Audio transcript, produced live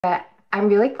But I'm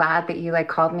really glad that you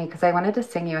called me because I wanted to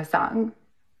sing you a song.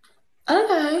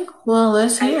 Okay, well,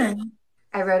 let's I hear it.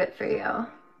 I wrote it for you. Are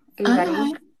you ready?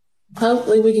 Okay.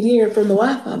 Hopefully we can hear it from the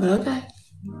Wi-Fi, but okay.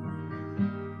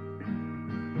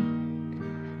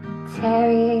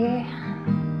 Terry,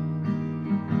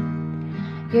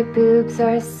 your boobs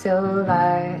are so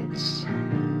large,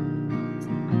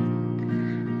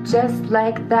 just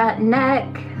like that neck,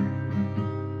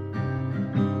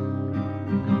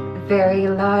 very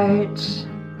large.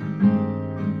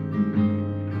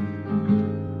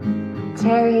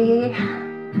 Terry,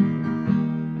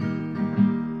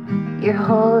 your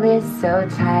hole is so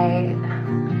tight.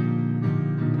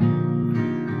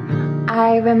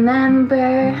 I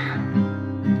remember,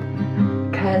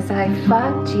 'cause I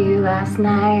fucked you last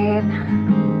night.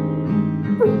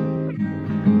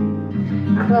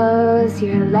 Close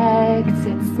your legs,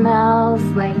 it smells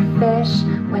like fish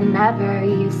whenever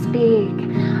you speak.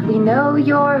 We know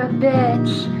you're a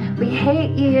bitch, we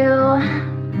hate you,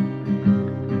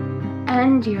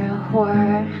 and you're a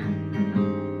whore.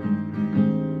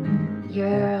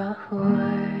 You're a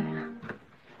whore.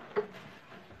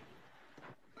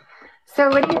 So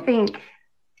what do you think?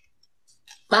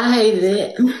 I hated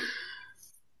it.